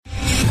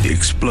The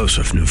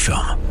explosive new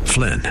film,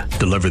 Flynn,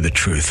 deliver the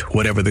truth,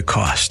 whatever the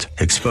cost,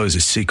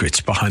 exposes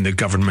secrets behind the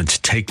government's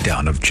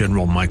takedown of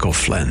General Michael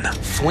Flynn.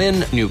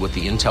 Flynn knew what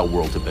the intel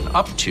world had been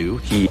up to.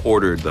 He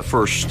ordered the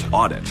first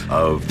audit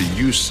of the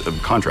use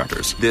of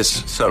contractors.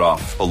 This set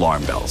off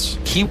alarm bells.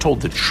 He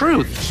told the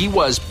truth. He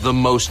was the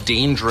most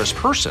dangerous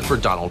person for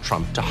Donald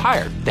Trump to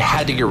hire. They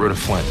had to get rid of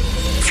Flynn.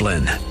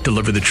 Flynn,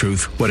 deliver the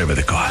truth, whatever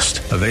the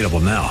cost. Available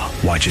now.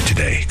 Watch it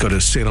today. Go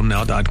to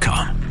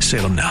salemnow.com.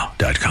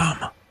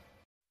 salemnow.com.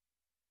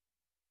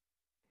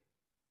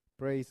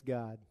 Praise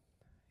God.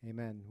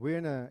 Amen. We're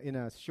in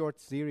a short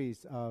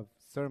series of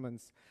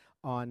sermons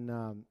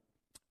on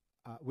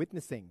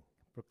witnessing,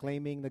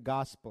 proclaiming the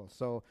gospel.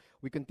 So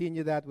we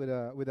continue that with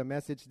a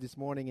message this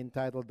morning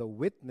entitled The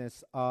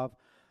Witness of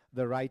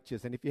the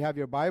Righteous. And if you have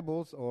your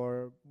Bibles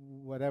or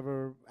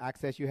whatever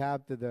access you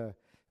have to the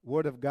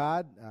Word of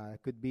God,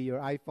 it could be your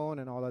iPhone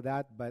and all of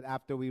that, but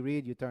after we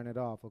read, you turn it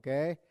off,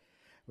 okay?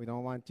 We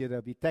don't want you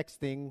to be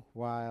texting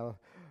while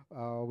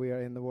we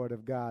are in the Word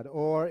of God.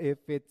 Or if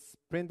it's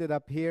printed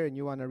up here and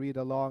you want to read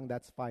along,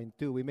 that's fine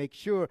too. We make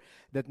sure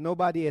that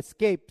nobody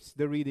escapes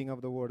the reading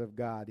of the Word of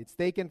God. It's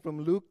taken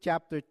from Luke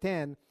chapter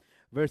 10,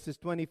 verses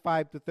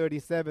 25 to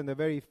 37, the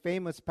very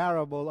famous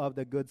parable of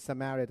the Good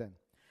Samaritan.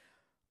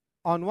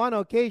 On one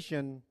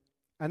occasion,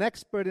 an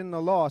expert in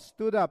the law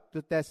stood up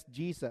to test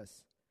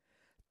Jesus.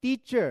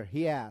 "Teacher,"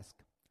 he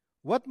asked,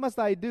 "what must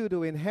I do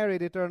to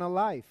inherit eternal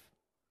life?"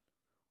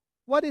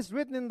 "What is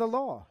written in the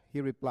law?"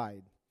 he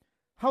replied.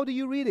 "How do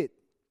you read it?"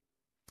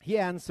 He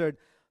answered,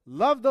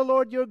 "Love the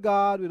Lord your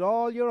God with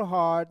all your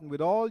heart and with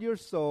all your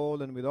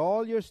soul and with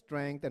all your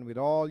strength and with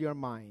all your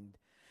mind.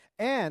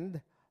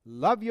 And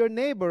love your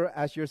neighbor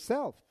as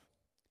yourself."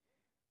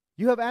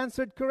 "You have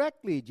answered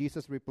correctly,"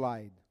 Jesus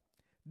replied.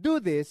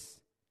 "Do this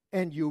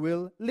and you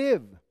will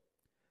live."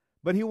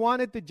 But he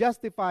wanted to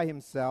justify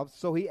himself,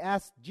 so he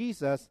asked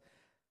Jesus,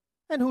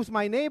 "And who's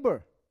my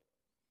neighbor?"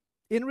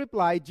 In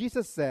reply,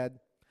 Jesus said,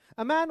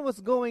 "A man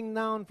was going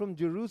down from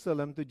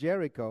Jerusalem to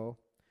Jericho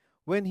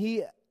when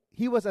he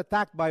was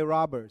attacked by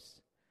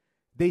robbers.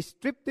 They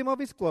stripped him of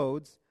his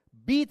clothes,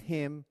 beat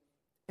him,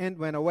 and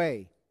went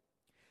away,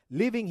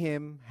 leaving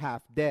him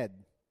half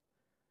dead.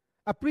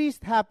 A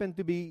priest happened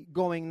to be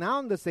going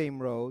down the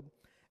same road,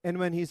 and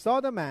when he saw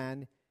the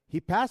man,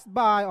 he passed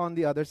by on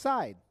the other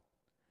side.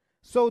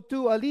 So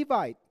too a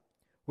Levite,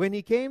 when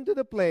he came to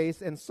the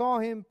place and saw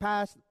him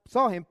pass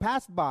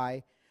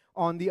by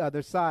on the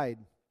other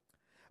side.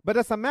 But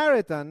a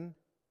Samaritan,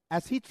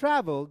 as he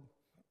traveled,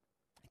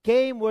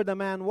 came where the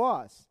man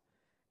was,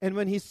 and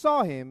when he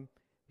saw him,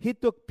 he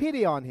took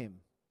pity on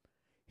him.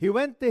 He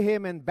went to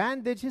him and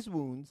bandaged his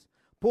wounds,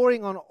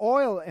 pouring on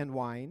oil and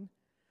wine.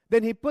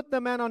 Then he put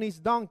the man on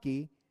his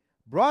donkey,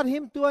 brought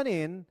him to an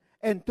inn,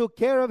 and took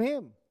care of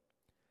him.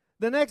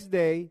 The next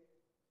day,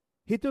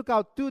 he took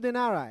out 2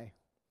 denarii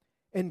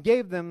and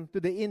gave them to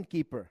the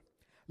innkeeper.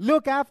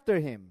 'Look after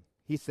him,'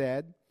 he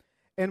said,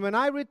 'and when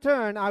I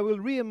return, I will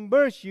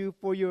reimburse you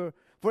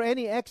for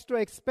any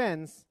extra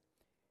expense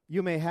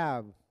you may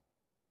have.'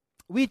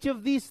 Which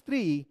of these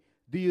 3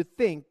 do you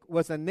think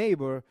was a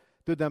neighbor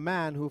to the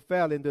man who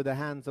fell into the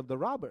hands of the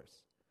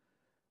robbers?"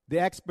 The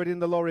expert in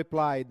the law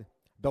replied,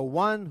 "The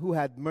one who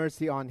had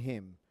mercy on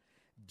him."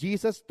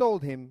 Jesus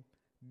told him,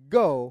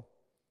 "Go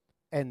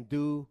and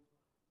do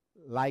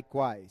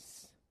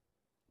likewise."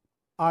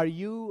 Are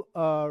you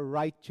a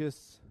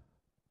righteous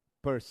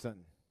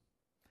person?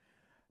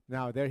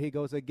 Now, there he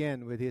goes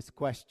again with his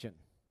question.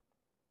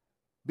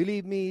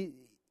 Believe me,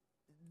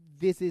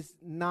 this is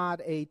not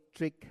a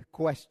trick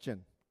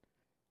question.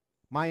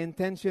 My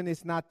intention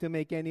is not to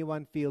make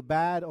anyone feel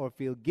bad or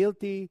feel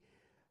guilty,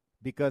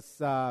 because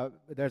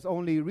there's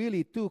only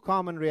really 2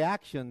 common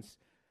reactions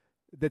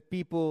that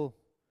people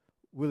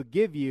will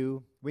give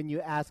you when you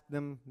ask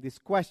them this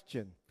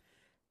question.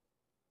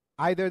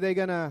 Either they're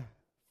going to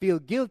feel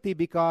guilty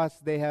because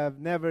they have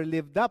never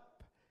lived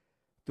up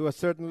to a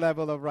certain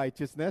level of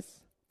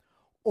righteousness,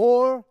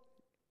 or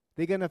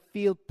they're going to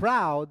feel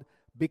proud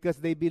because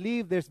they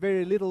believe there's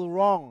very little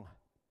wrong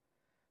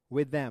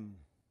with them.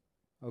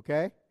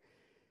 Okay?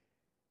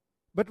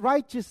 But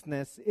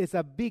righteousness is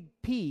a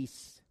big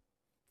piece,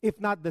 if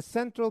not the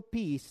central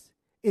piece,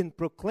 in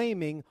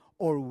proclaiming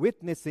or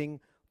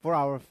witnessing for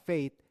our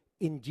faith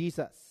in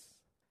Jesus.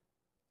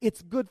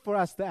 It's good for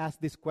us to ask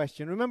this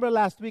question. Remember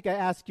last week I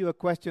asked you a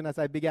question as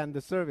I began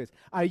the service.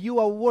 Are you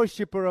a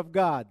worshiper of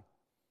God?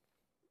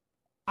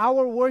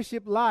 Our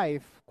worship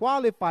life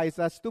qualifies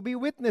us to be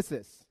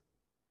witnesses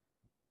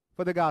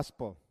for the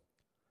gospel.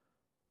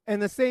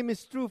 And the same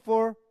is true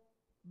for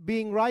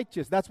being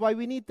righteous. That's why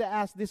we need to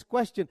ask this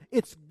question.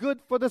 It's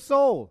good for the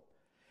soul.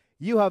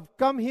 You have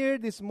come here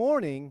this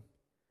morning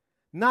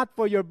not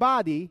for your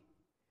body,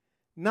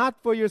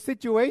 not for your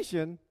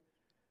situation,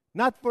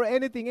 not for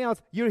anything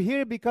else. You're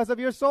here because of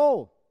your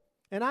soul.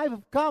 And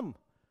I've come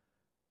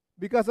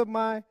because of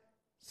my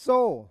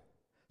soul.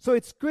 So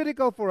it's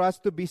critical for us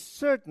to be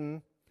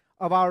certain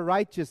of our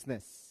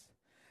righteousness,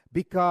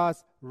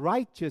 because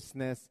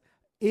righteousness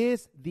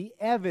is the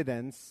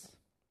evidence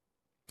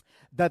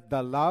that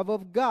the love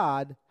of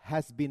God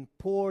has been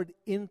poured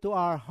into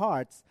our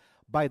hearts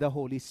by the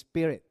Holy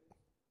Spirit.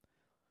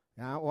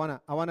 Now,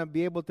 I wanna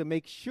be able to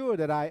make sure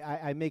that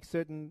I make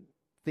certain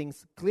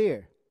things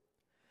clear.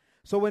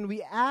 So when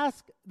we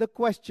ask the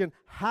question,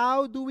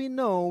 how do we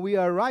know we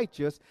are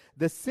righteous?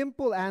 The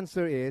simple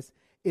answer is,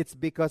 it's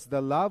because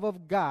the love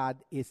of God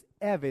is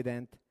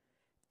evident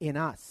in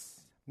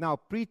us. Now,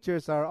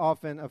 preachers are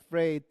often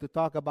afraid to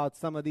talk about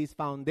some of these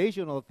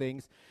foundational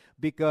things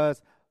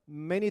because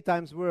many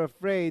times we're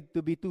afraid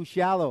to be too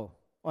shallow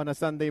on a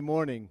Sunday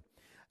morning.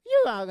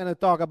 You're not going to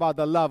talk about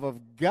the love of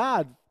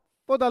God.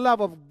 For the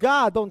love of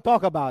God, don't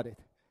talk about it.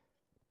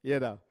 You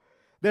know,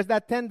 there's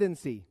that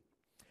tendency.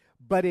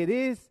 But it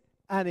is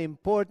an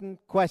important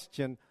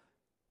question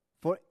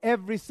for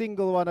every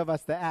single one of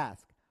us to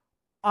ask.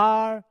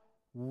 Are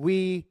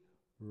we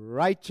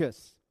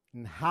righteous?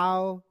 And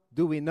how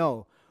do we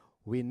know?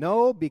 We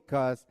know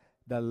because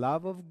the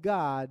love of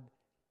God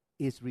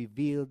is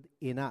revealed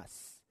in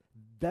us,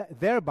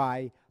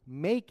 thereby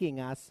making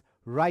us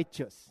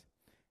righteous.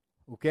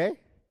 Okay?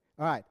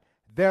 All right.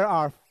 There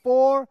are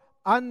 4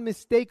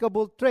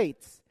 unmistakable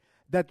traits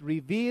that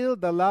reveal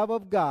the love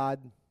of God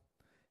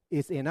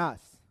is in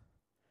us,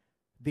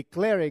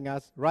 declaring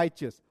us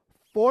righteous.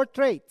 4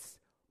 traits.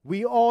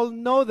 We all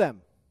know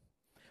them.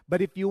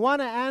 But if you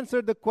want to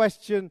answer the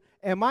question,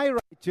 am I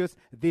righteous?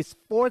 These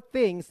 4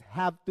 things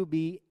have to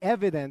be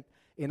evident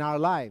in our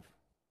life.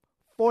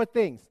 4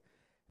 things.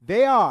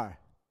 They are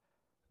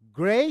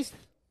grace,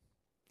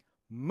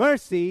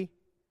 mercy,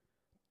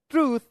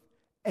 truth,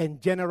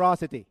 and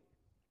generosity.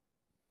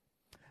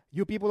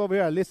 You people over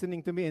here are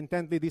listening to me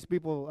intently. These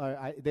people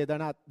they're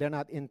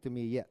not into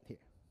me yet here.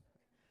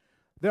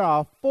 There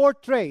are 4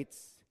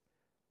 traits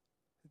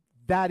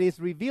that is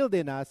revealed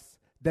in us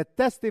that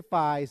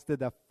testifies to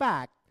the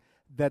fact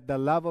that the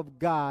love of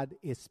God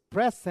is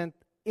present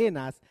in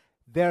us,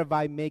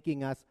 thereby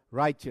making us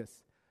righteous.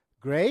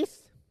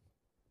 Grace,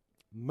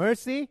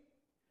 mercy,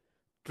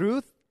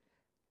 truth,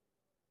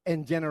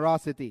 and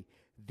generosity.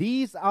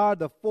 These are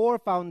the 4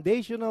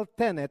 foundational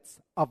tenets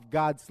of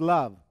God's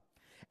love.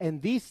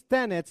 And these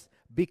tenets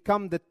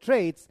become the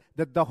traits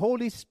that the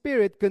Holy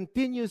Spirit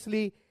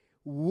continuously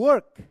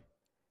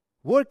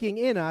working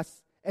in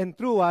us and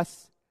through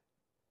us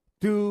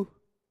to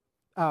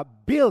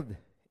build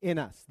in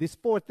us. These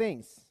 4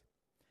 things.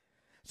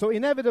 So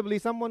inevitably,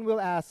 someone will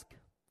ask,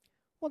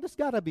 well, there's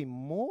got to be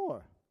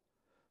more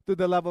to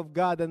the love of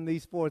God than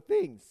these 4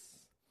 things.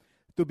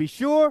 To be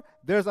sure,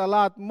 there's a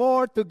lot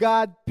more to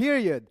God,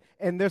 period.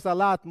 And there's a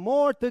lot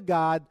more to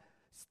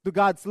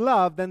God's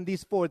love than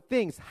these 4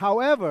 things.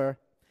 However,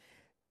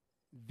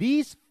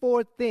 these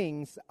 4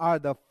 things are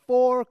the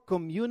 4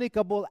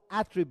 communicable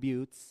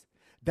attributes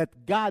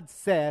that God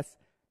says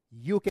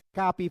you can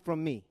copy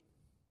from me.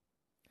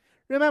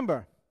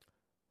 Remember,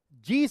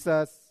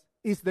 Jesus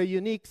is the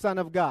unique Son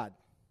of God.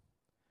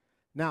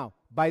 Now,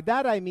 by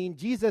that I mean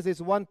Jesus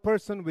is one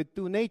person with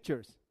 2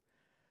 natures.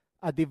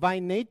 A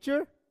divine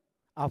nature,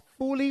 a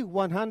fully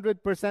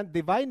 100%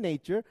 divine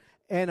nature,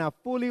 and a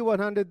fully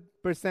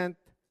 100%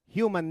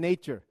 human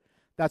nature.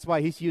 That's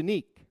why he's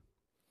unique.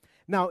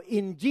 Now,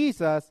 in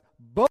Jesus,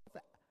 both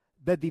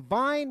the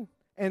divine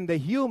and the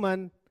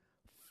human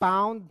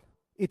found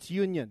its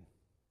union.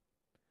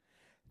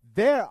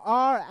 There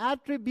are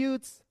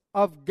attributes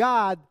of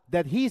God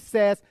that he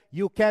says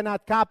you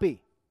cannot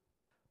copy.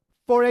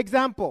 For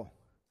example,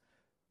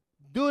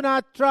 do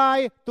not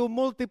try to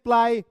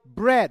multiply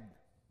bread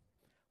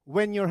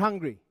when you're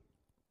hungry.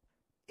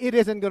 It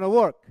isn't going to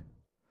work.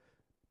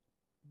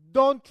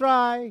 Don't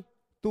try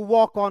to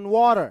walk on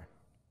water.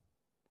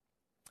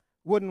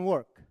 Wouldn't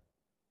work.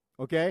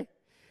 Okay?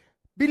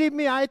 Believe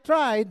me, I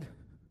tried.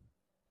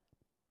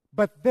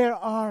 But there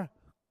are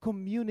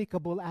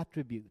communicable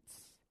attributes.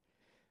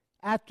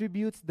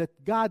 Attributes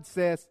that God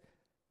says,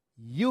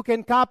 you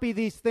can copy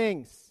these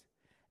things.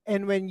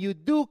 And when you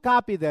do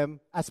copy them,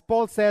 as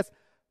Paul says,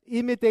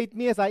 imitate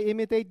me as I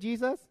imitate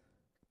Jesus.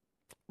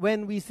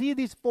 When we see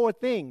these 4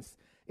 things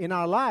in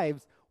our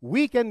lives,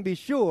 we can be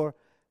sure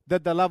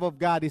that the love of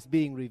God is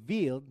being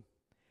revealed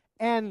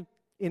and,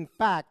 in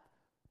fact,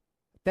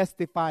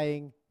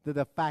 testifying to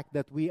the fact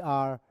that we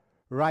are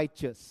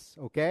righteous.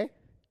 Okay?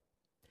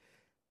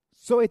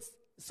 So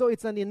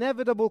it's an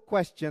inevitable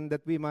question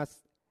that we must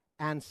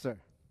answer.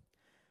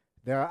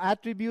 There are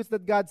attributes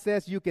that God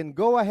says you can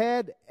go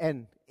ahead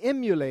and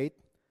emulate,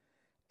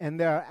 and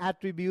there are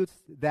attributes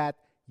that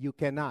you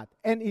cannot.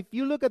 And if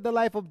you look at the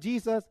life of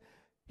Jesus,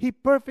 he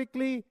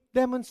perfectly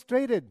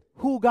demonstrated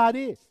who God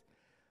is.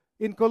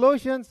 In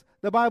Colossians,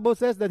 the Bible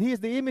says that he is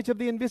the image of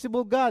the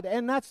invisible God,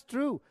 and that's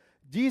true.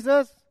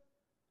 Jesus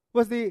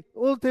was the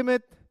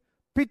ultimate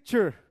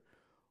picture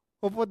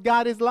of what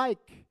God is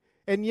like.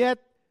 And yet,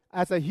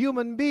 as a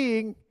human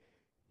being,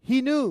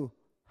 he knew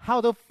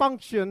how to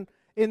function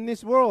in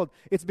this world.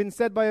 It's been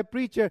said by a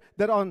preacher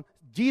that on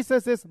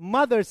Jesus'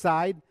 mother's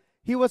side,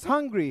 he was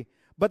hungry.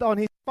 But on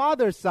his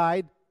father's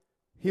side,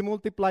 he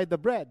multiplied the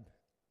bread.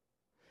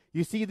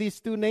 You see these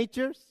 2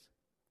 natures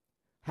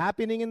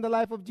happening in the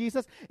life of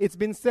Jesus? It's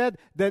been said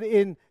that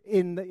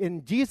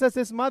in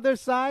Jesus'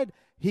 mother's side,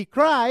 He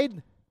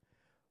cried,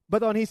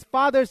 but on His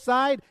Father's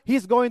side,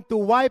 He's going to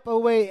wipe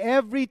away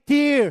every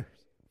tear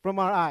from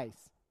our eyes.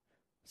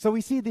 So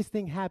we see this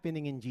thing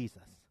happening in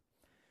Jesus.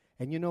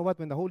 And you know what?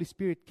 When the Holy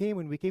Spirit came,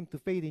 when we came to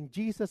faith in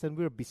Jesus and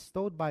we were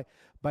bestowed by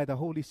the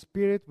Holy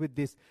Spirit with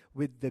this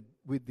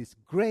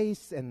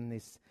grace and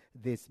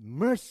this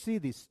mercy,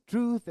 this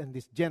truth, and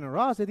this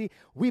generosity,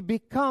 we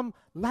become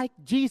like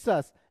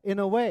Jesus in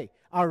a way.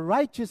 Our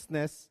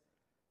righteousness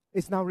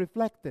is now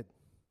reflected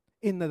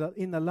in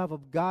the love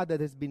of God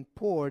that has been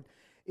poured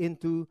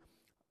into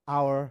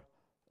our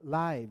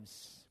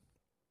lives.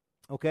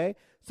 Okay?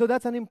 So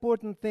that's an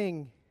important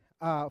thing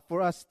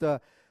for us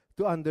to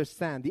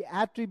understand. The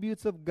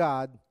attributes of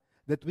God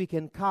that we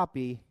can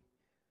copy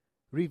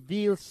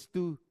reveals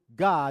to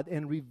God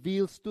and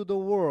reveals to the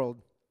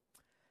world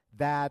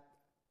that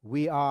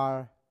we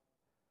are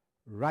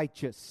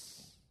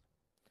righteous.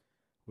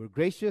 We're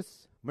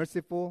gracious,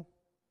 merciful,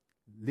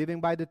 living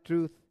by the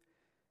truth,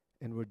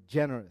 and we're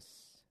generous.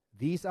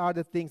 These are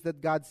the things that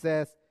God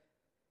says,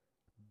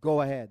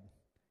 go ahead.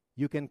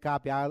 You can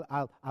copy.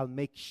 I'll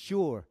make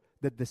sure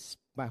that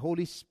my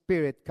Holy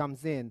Spirit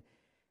comes in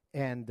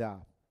and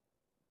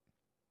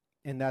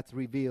that's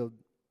revealed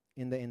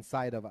in the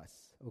inside of us.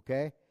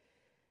 Okay?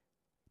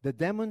 The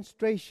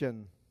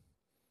demonstration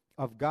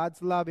of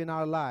God's love in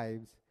our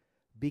lives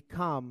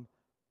become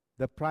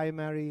the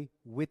primary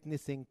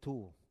witnessing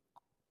tool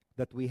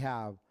that we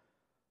have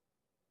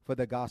for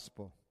the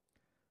gospel.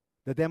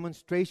 The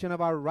demonstration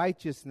of our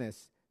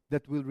righteousness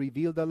that will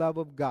reveal the love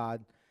of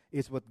God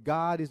is what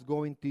God is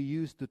going to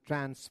use to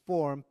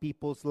transform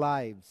people's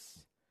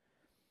lives.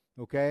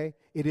 Okay?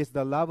 It is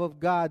the love of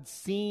God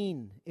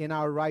seen in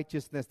our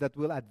righteousness that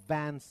will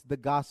advance the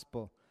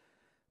gospel,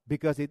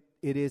 because it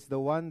is the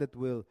one that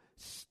will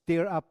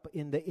stir up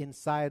in the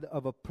inside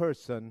of a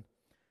person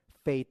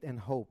faith and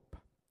hope.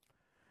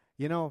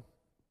 You know,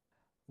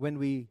 when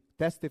we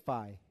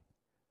testify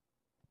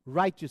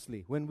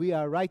righteously, when we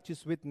are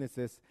righteous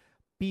witnesses,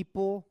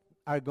 people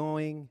are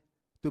going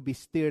to be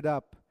stirred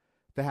up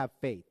to have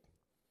faith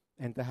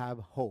and to have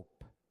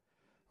hope.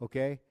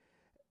 Okay?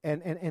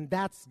 And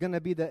that's going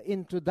to be the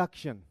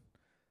introduction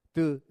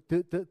to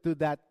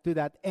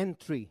that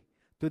entry,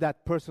 to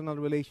that personal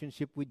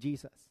relationship with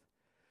Jesus.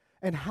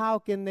 And how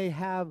can they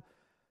have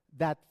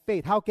that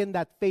faith? How can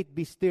that faith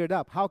be stirred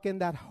up? How can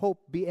that hope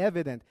be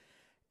evident?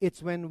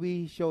 It's when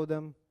we show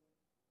them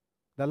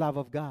the love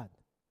of God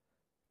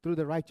through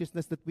the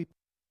righteousness that we.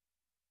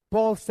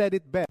 Paul said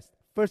it best.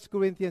 1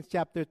 Corinthians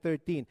chapter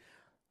 13,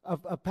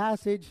 a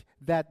passage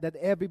that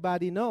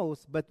everybody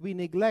knows, but we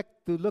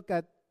neglect to look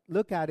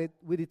at it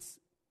with its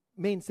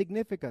main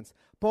significance.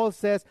 Paul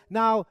says,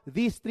 now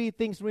these three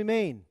things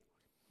remain: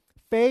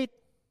 faith,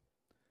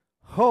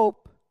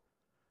 hope,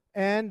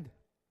 and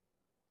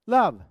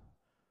love.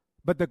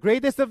 But the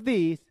greatest of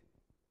these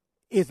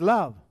is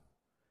love.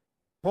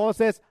 Paul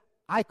says,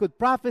 I could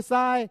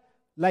prophesy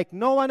like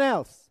no one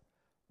else,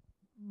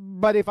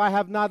 but if I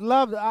have not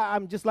loved,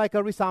 I'm just like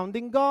a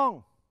resounding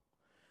gong.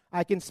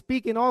 I can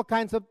speak in all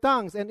kinds of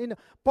tongues. And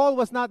Paul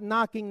was not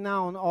knocking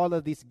down all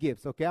of these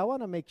gifts, okay? I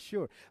want to make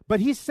sure. But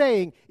he's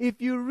saying,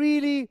 if you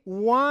really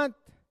want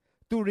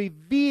to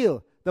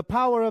reveal the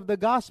power of the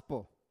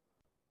gospel,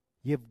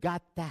 you've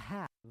got to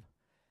have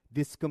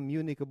this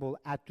communicable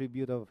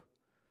attribute of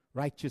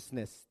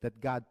righteousness that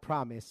God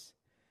promised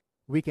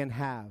we can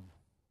have.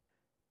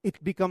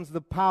 It becomes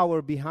the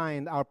power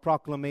behind our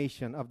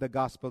proclamation of the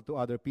gospel to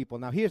other people.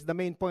 Now, here's the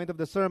main point of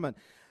the sermon.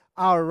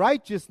 Our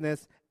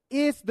righteousness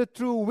is the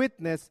true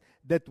witness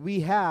that we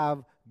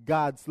have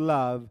God's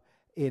love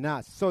in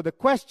us. So the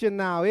question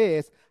now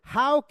is,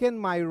 how can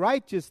my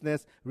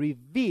righteousness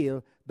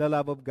reveal the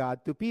love of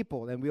God to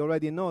people? And we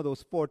already know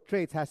those 4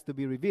 traits has to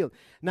be revealed.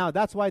 Now,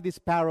 that's why this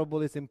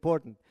parable is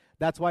important.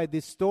 That's why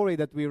this story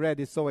that we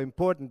read is so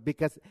important,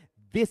 because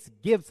this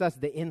gives us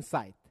the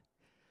insight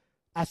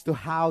as to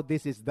how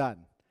this is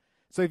done.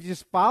 So if you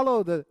just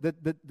follow the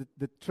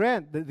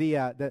trend,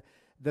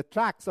 the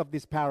tracks of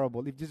this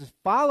parable, if you just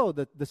follow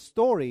the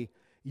story,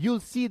 you'll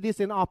see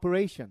this in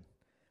operation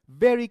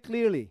very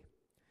clearly.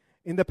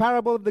 In the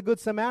parable of the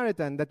Good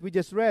Samaritan that we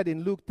just read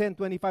in Luke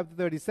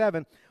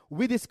 10:25-37,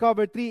 we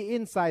discover 3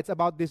 insights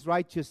about this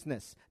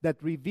righteousness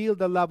that reveal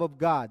the love of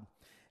God.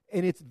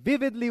 And it's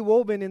vividly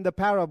woven in the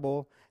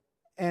parable,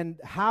 and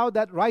how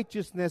that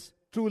righteousness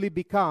truly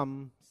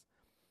becomes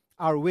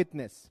our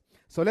witness.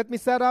 So let me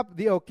set up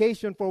the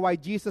occasion for why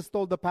Jesus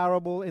told the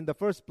parable in the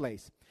first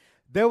place.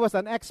 There was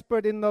an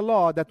expert in the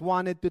law that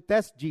wanted to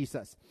test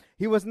Jesus.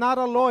 He was not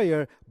a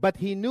lawyer, but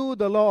he knew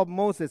the law of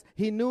Moses.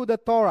 He knew the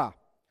Torah.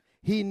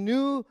 He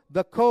knew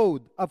the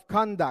code of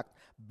conduct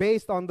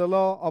based on the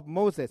law of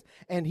Moses.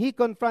 And he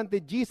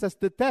confronted Jesus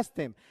to test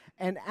him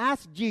and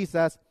asked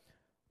Jesus,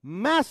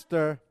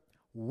 Master,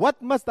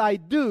 what must I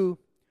do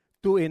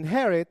to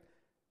inherit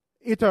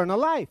eternal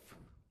life?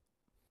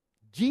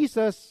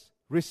 Jesus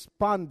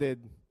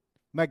responded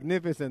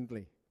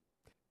magnificently.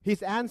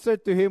 His answer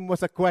to him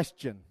was a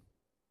question.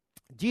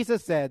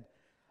 Jesus said,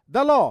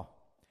 the law.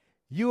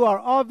 You are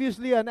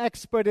obviously an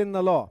expert in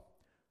the law.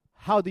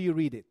 How do you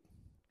read it?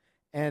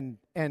 And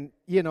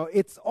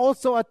it's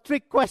also a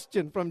trick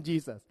question from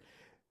Jesus.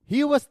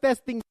 He was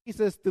testing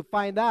Jesus to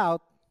find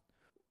out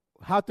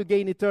how to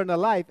gain eternal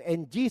life,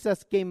 and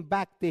Jesus came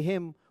back to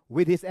him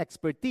with his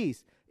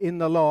expertise in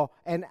the law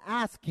and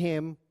asked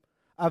him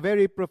a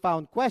very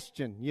profound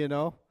question,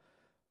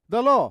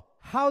 The law,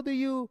 how do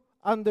you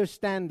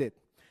understand it?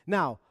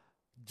 Now,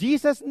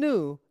 Jesus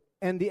knew,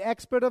 and the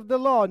expert of the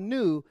law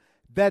knew,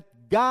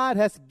 that God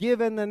has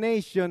given the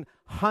nation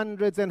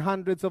hundreds and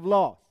hundreds of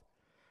laws,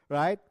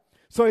 right?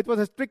 So it was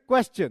a strict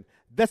question.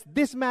 Does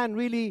this man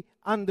really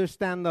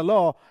understand the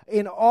law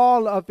in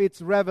all of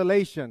its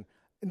revelation,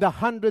 in the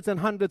hundreds and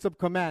hundreds of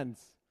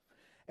commands?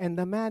 And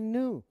the man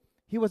knew.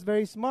 He was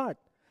very smart.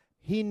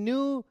 He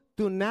knew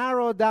to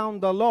narrow down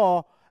the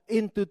law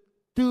into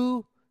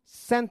 2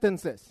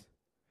 sentences.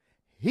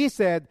 He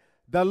said,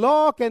 the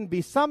law can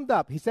be summed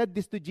up. He said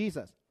this to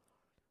Jesus.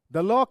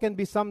 The law can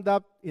be summed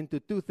up into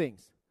 2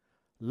 things.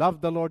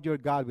 Love the Lord your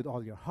God with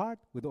all your heart,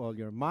 with all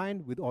your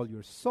mind, with all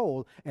your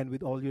soul, and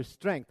with all your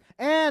strength.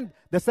 And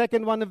the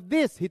second one of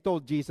this, he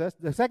told Jesus,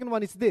 the second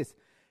one is this.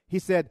 He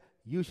said,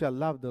 you shall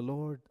love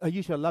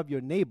you shall love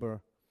your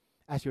neighbor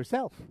as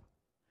yourself.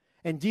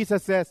 And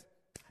Jesus says,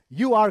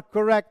 you are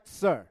correct,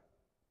 sir.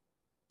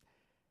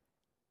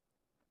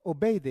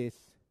 Obey this,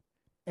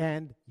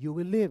 and you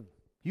will live.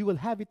 You will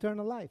have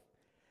eternal life.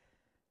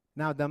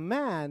 Now, the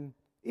man,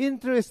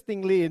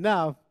 interestingly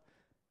enough,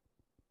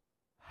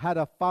 had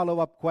a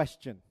follow-up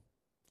question,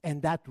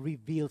 and that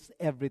reveals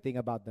everything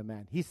about the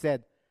man. He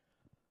said,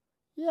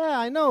 yeah,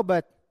 I know,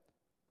 but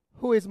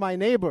who is my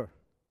neighbor?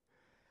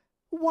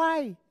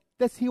 Why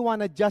does he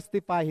want to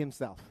justify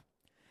himself?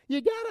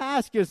 You got to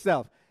ask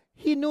yourself,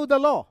 he knew the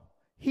law.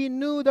 He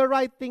knew the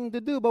right thing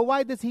to do, but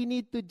why does he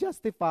need to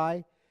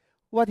justify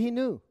what he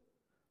knew?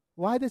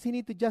 Why does he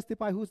need to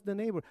justify who's the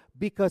neighbor?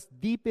 Because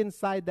deep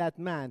inside that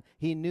man,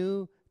 he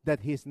knew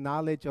that his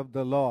knowledge of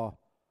the law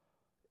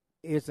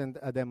isn't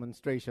a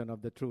demonstration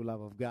of the true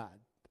love of God.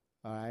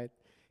 All right?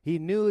 He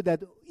knew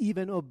that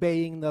even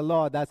obeying the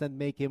law doesn't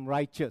make him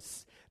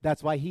righteous.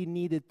 That's why he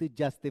needed to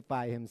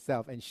justify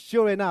himself. And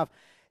sure enough,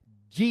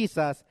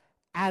 Jesus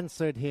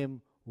answered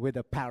him with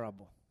a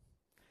parable.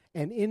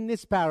 And in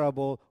this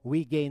parable,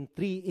 we gain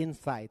 3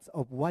 insights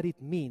of what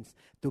it means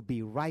to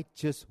be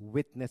righteous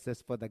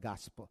witnesses for the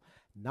gospel.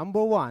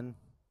 Number 1,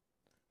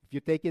 if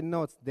you're taking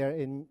notes there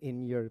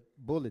in your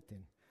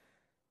bulletin,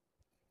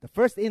 the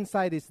first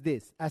insight is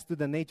this, as to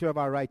the nature of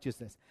our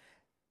righteousness.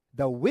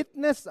 The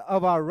witness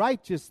of our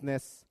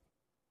righteousness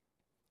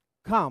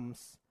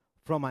comes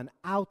from an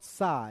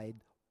outside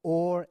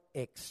or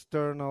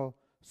external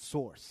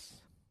source.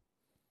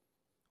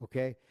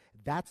 Okay?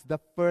 That's the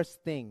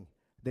first thing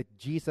that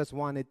Jesus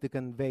wanted to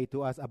convey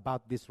to us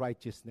about this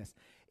righteousness.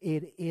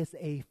 It is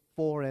a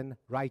foreign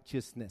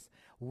righteousness.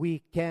 We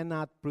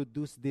cannot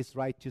produce this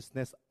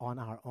righteousness on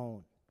our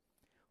own.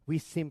 We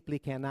simply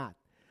cannot.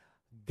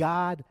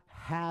 God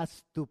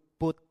has to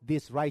put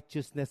this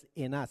righteousness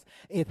in us.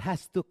 It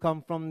has to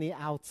come from the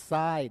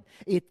outside.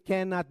 It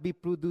cannot be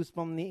produced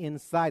from the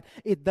inside.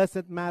 It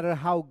doesn't matter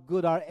how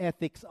good our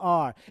ethics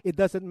are. It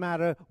doesn't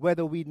matter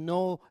whether we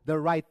know the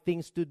right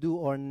things to do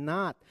or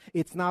not.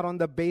 It's not on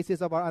the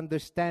basis of our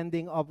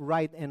understanding of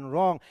right and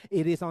wrong.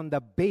 It is on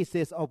the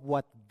basis of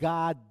what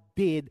God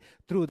did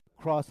through the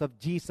cross of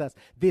Jesus.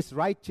 This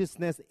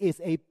righteousness is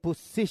a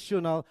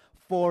positional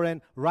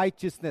foreign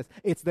righteousness.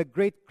 It's the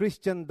great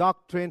Christian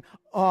doctrine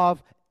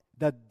of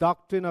the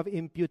doctrine of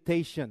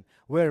imputation,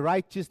 where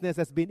righteousness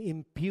has been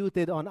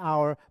imputed on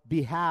our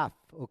behalf,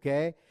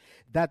 okay?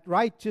 That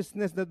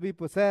righteousness that we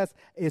possess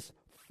is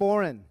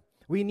foreign.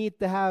 We need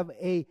to have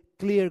a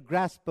clear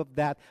grasp of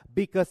that,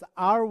 because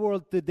our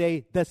world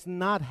today does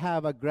not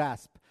have a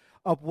grasp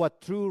of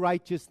what true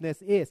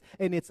righteousness is.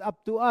 And it's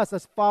up to us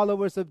as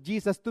followers of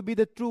Jesus to be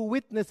the true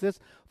witnesses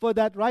for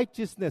that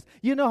righteousness.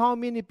 You know how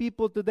many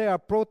people today are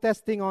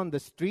protesting on the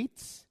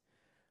streets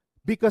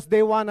because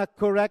they want to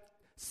correct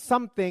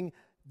something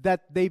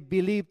that they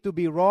believe to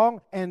be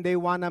wrong, and they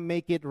want to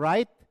make it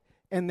right,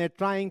 and they're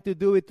trying to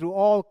do it through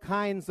all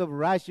kinds of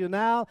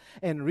rationale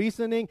and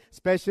reasoning.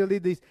 Especially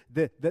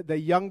the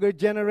younger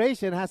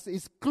generation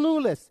is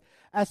clueless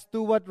as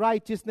to what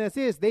righteousness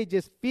is. They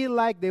just feel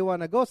like they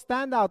want to go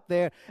stand out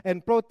there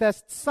and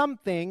protest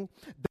something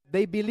that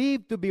they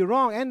believe to be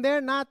wrong, and they're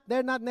not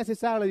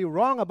necessarily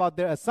wrong about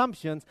their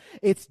assumptions.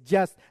 It's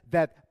just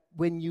that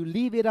when you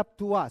leave it up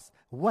to us,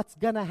 what's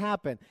going to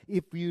happen?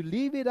 If you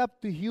leave it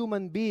up to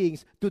human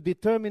beings to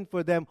determine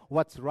for them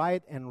what's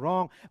right and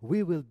wrong,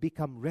 we will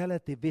become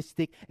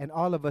relativistic, and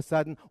all of a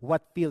sudden,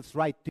 what feels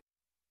right to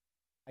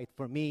right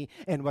for me,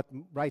 and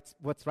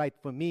what's right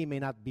for me may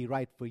not be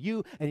right for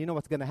you. And you know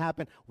what's going to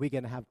happen? We're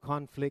going to have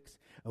conflicts,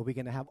 or we're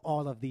going to have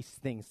all of these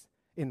things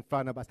in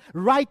front of us.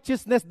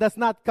 Righteousness does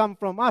not come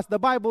from us. The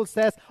Bible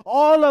says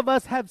all of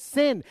us have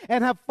sinned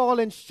and have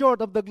fallen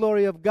short of the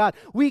glory of God.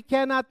 We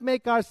cannot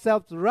make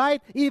ourselves right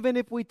even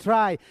if we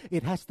try.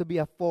 It has to be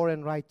a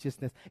foreign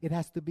righteousness. It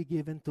has to be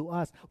given to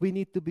us. We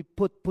need to be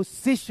put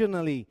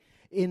positionally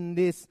in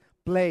this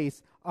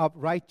place of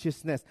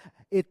righteousness.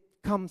 It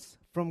comes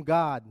from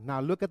God. Now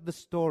look at the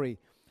story.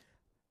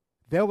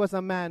 There was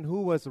a man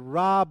who was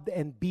robbed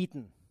and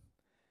beaten,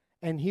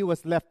 and he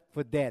was left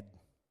for dead.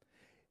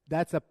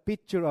 That's a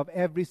picture of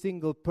every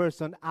single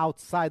person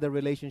outside the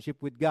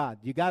relationship with God.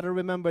 You got to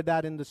remember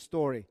that in the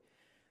story.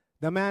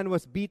 The man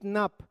was beaten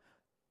up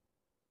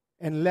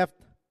and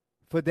left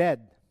for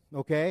dead.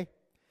 Okay?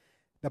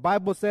 The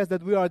Bible says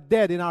that we are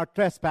dead in our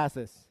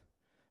trespasses.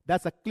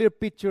 That's a clear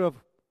picture of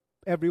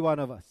every one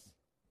of us.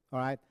 All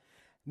right?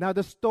 Now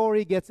the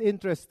story gets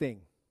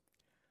interesting.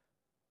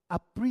 A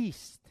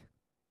priest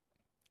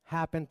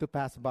happened to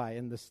pass by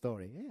in the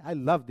story. I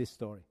love this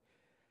story.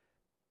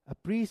 A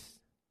priest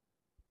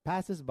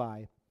passes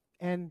by,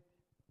 and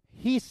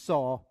he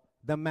saw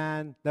the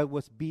man that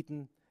was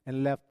beaten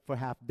and left for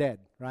half dead,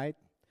 right?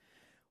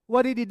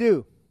 What did he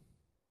do?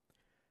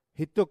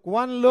 He took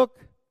one look,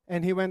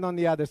 and he went on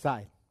the other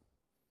side.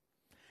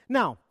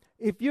 Now,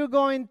 if you're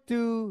going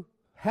to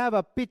have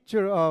a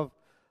picture of,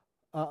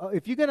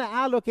 if you're going to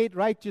allocate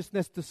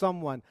righteousness to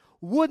someone,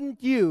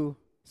 wouldn't you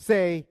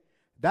say,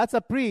 that's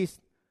a priest,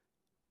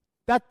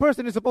 that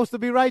person is supposed to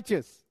be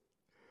righteous,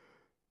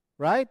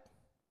 right?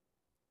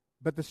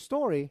 But the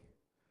story,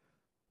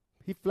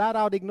 he flat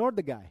out ignored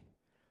the guy.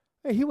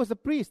 Hey, he was a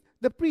priest.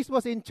 The priest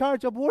was in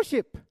charge of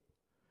worship.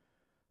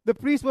 The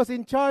priest was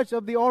in charge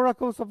of the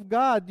oracles of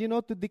God,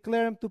 to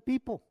declare them to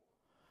people.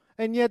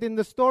 And yet in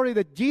the story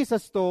that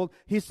Jesus told,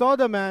 he saw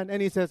the man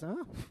and he says,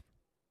 huh?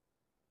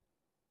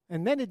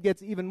 And then it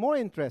gets even more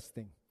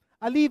interesting.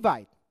 A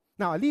Levite.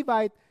 Now, a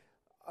Levite,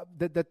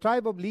 the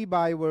tribe of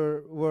Levi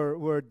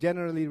were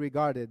generally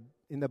regarded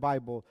in the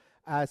Bible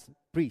as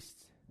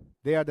priests.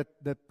 They are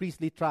the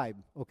priestly tribe,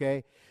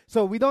 okay?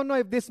 So we don't know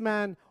if this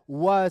man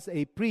was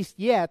a priest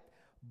yet,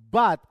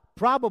 but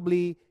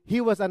probably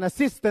he was an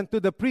assistant to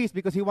the priest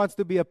because he wants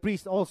to be a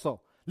priest also.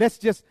 Let's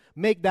just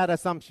make that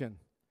assumption.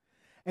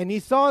 And he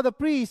saw the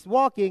priest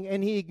walking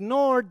and he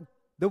ignored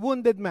the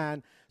wounded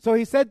man. So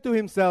he said to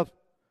himself,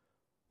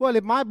 well,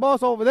 if my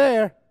boss over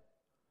there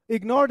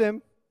ignored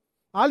him,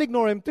 I'll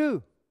ignore him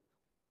too.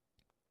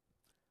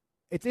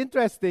 It's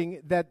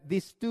interesting that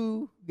these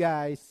two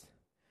guys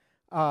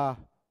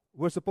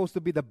were supposed to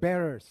be the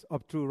bearers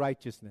of true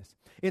righteousness.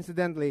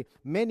 Incidentally,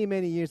 many,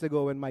 many years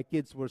ago when my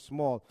kids were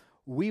small,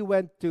 we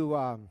went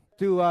to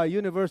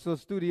Universal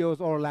Studios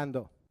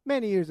Orlando.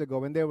 Many years ago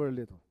when they were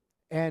little.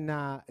 And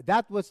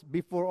that was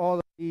before all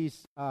of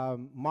these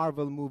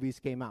Marvel movies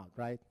came out,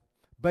 right?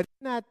 But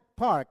in that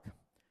park,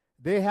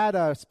 they had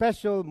a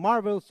special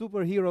Marvel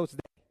Superheroes Day.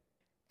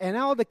 And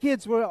all the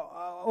kids were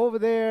over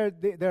there,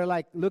 they're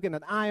like looking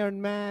at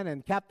Iron Man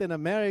and Captain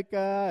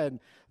America and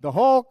the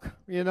Hulk,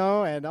 and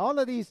all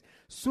of these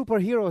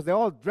superheroes. They're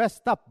all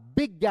dressed up,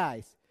 big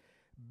guys,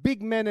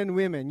 big men and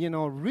women,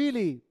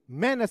 really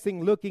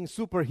menacing looking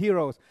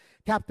superheroes.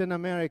 Captain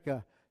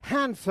America,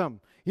 handsome,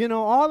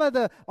 all of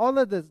the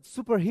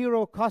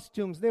superhero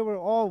costumes, they were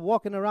all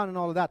walking around and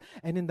all of that.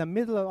 And in the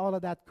middle of all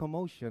of that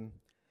commotion,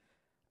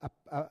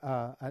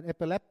 an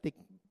epileptic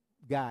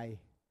guy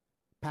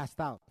passed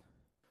out.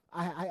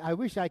 I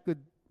wish I could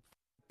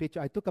picture.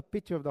 I took a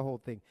picture of the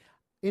whole thing.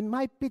 In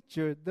my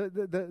picture,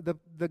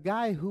 the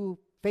guy who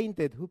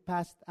fainted, who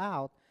passed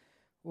out,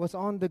 was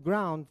on the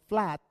ground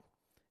flat,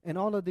 and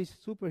all of these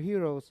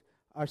superheroes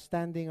are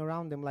standing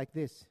around him like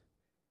this.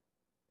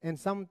 And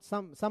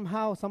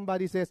somehow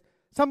somebody says,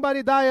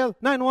 somebody dial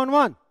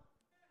 911.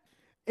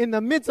 In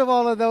the midst of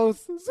all of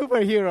those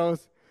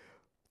superheroes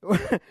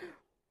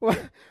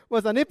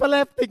was an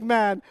epileptic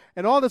man,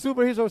 and all the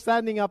superheroes were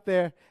standing up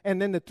there, and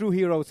then the true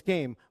heroes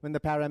came when the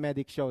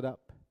paramedics showed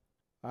up.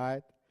 All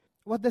right?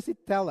 What does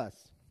it tell us?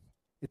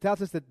 It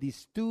tells us that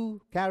these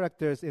two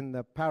characters in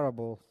the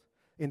parable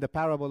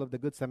of the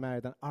Good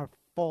Samaritan are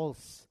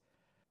false.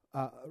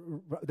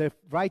 Their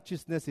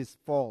righteousness is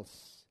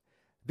false.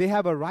 They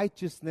have a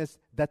righteousness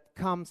that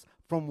comes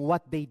from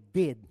what they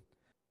did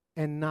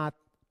and not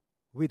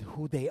with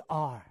who they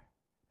are.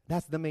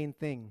 That's the main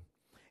thing.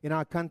 In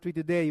our country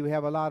today, we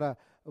had a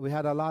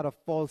lot of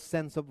false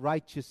sense of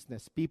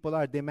righteousness. People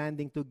are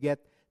demanding to get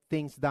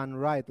things done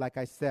right, like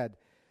I said.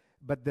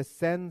 But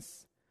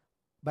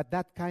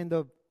that kind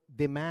of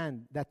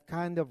demand, that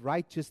kind of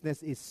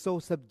righteousness is so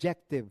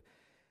subjective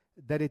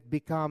that it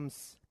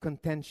becomes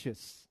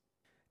contentious.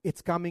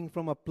 It's coming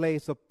from a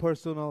place of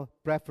personal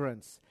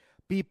preference.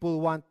 People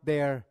want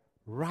their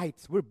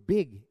rights. We're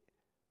big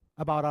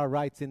about our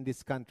rights in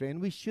this country, and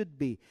we should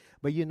be.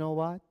 But you know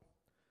what?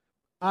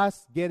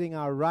 Us getting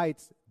our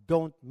rights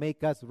don't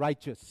make us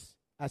righteous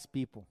as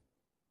people.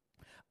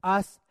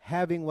 Us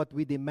having what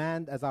we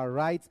demand as our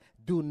rights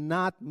do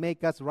not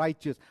make us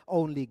righteous.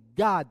 Only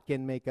God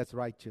can make us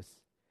righteous.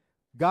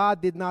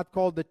 God did not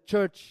call the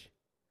church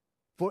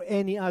for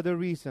any other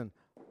reason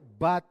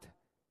but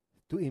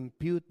to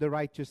impute the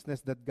righteousness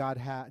that God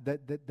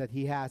that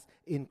He has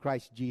in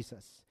Christ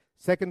Jesus.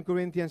 2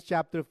 Corinthians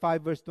chapter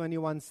 5 verse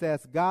 21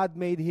 says, God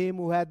made Him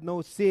who had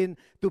no sin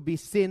to be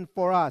sin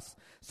for us,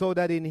 so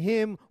that in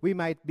Him we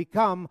might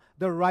become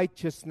the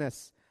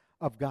righteousness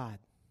of God.